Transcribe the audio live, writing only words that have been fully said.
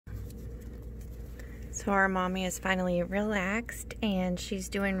So our mommy is finally relaxed and she's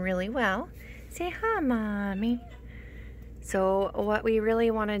doing really well. Say hi, mommy. So what we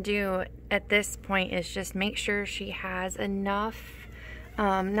really want to do at this point is just make sure she has enough,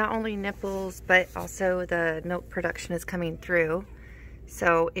 not only nipples, but also the milk production is coming through.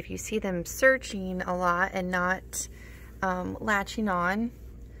 So if you see them searching a lot and not latching on,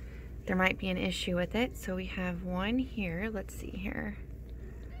 there might be an issue with it. So we have one here. Let's see here.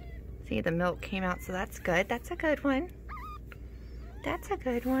 See, the milk came out, so that's good. That's a good one. That's a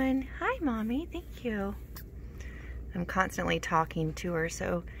good one. Hi, mommy. Thank you. I'm constantly talking to her,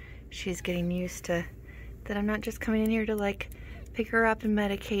 so she's getting used to that I'm not just coming in here to like pick her up and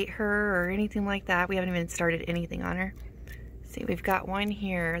medicate her or anything like that. We haven't even started anything on her. See, we've got one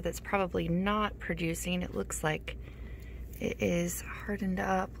here that's probably not producing. It looks like it is hardened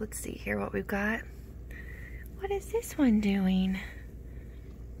up. Let's see here what we've got. What is this one doing?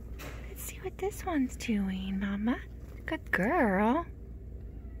 Let's see what this one's doing, Mama. Good girl.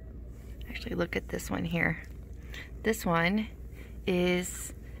 Actually, look at this one here. This one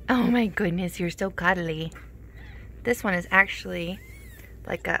is, oh my goodness, you're so cuddly. This one is actually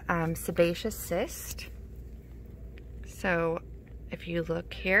like a sebaceous cyst. So if you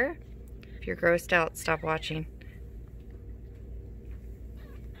look here, if you're grossed out, stop watching.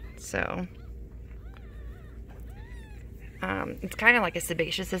 So it's kind of like a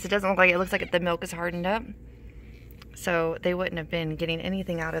sebaceous cyst. It doesn't look like it. It looks like the milk is hardened up. So they wouldn't have been getting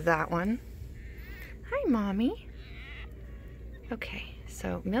anything out of that one. Hi, mommy. Okay,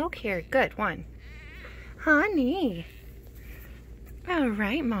 so milk here. Good one. Honey. All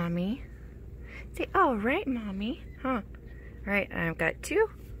right, mommy. Say, all right, mommy. Huh. All right, I've got two.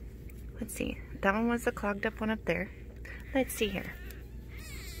 Let's see. That one was the clogged up one up there. Let's see here.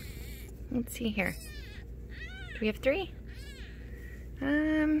 Let's see here. Do we have three?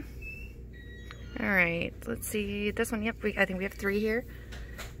 All right, let's see. This one, yep, I think we have three here.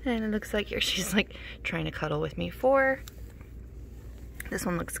 And it looks like here she's like trying to cuddle with me. 4. This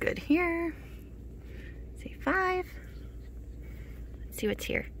one looks good here. Let's see, 5. Let's see what's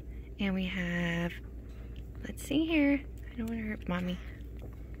here. And we have, let's see here. I don't want to hurt mommy.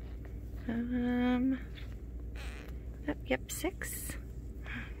 Yep, 6.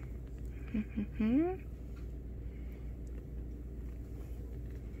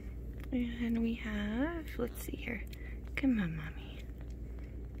 And we have, let's see here. Come on, mommy.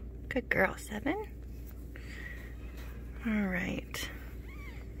 Good girl, 7. All right.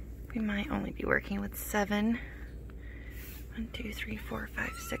 We might only be working with 7. 1, 2, 3, 4,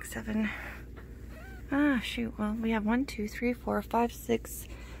 5, 6, 7. Ah, shoot. Well, we have 1, 2, 3, 4, 5, 6.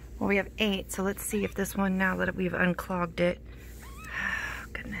 Well, we have 8. So let's see if this one, now that we've unclogged it. Oh,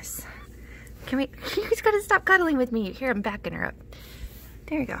 goodness. Can we, you just gotta stop cuddling with me. Here, I'm backing her up.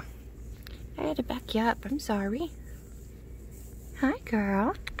 There you go. I had to back you up. I'm sorry. Hi,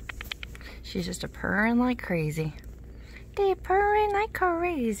 girl. She's just a purring like crazy. They purring like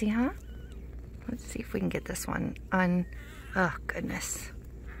crazy, huh? Let's see if we can get this one oh, goodness.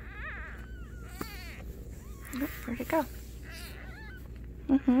 Oh, where'd it go?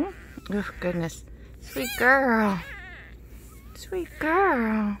 Oh, goodness. Sweet girl. Sweet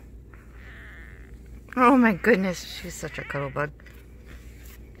girl. Oh, my goodness. She's such a cuddle bug.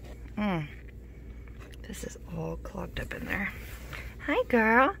 This is all clogged up in there. Hi,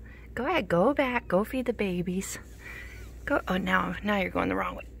 girl. Go ahead, go back, go feed the babies. Go. Oh, now you're going the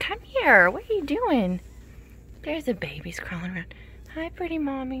wrong way. Come here. What are you doing? There's the babies crawling around. Hi, pretty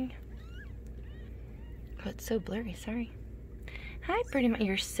mommy. Oh, it's so blurry. Sorry. Hi, pretty mommy.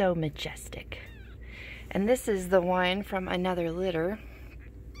 You're so majestic. And this is the one from another litter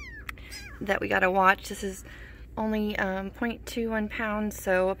that we gotta watch. This is only 0.21 pounds,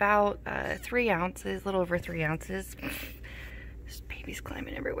 so about 3 ounces, a little over 3 ounces. This baby's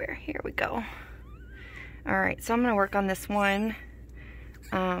climbing everywhere. Here we go. All right, so I'm gonna work on this one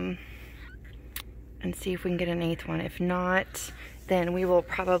and see if we can get an 8th one. If not, then we will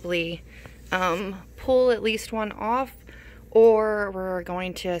probably pull at least one off, or we're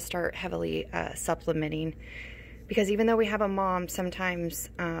going to start heavily supplementing. Because even though we have a mom, sometimes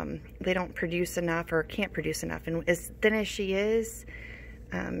they don't produce enough or can't produce enough. And as thin as she is,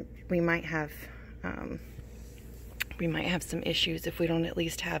 we might have some issues if we don't at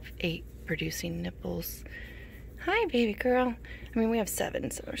least have 8 producing nipples. Hi, baby girl. I mean, we have 7,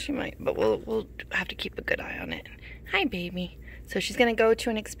 so she might, but we'll have to keep a good eye on it. Hi, baby. So she's gonna go to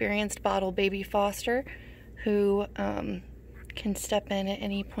an experienced bottle baby foster who can step in at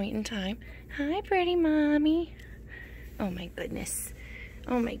any point in time. Hi, pretty mommy. Oh my goodness.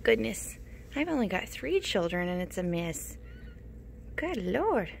 Oh my goodness. I've only got 3 children and it's a mess. Good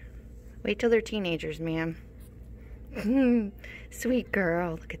Lord. Wait till they're teenagers, ma'am. Sweet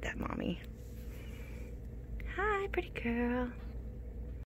girl. Look at that, mommy. Hi, pretty girl.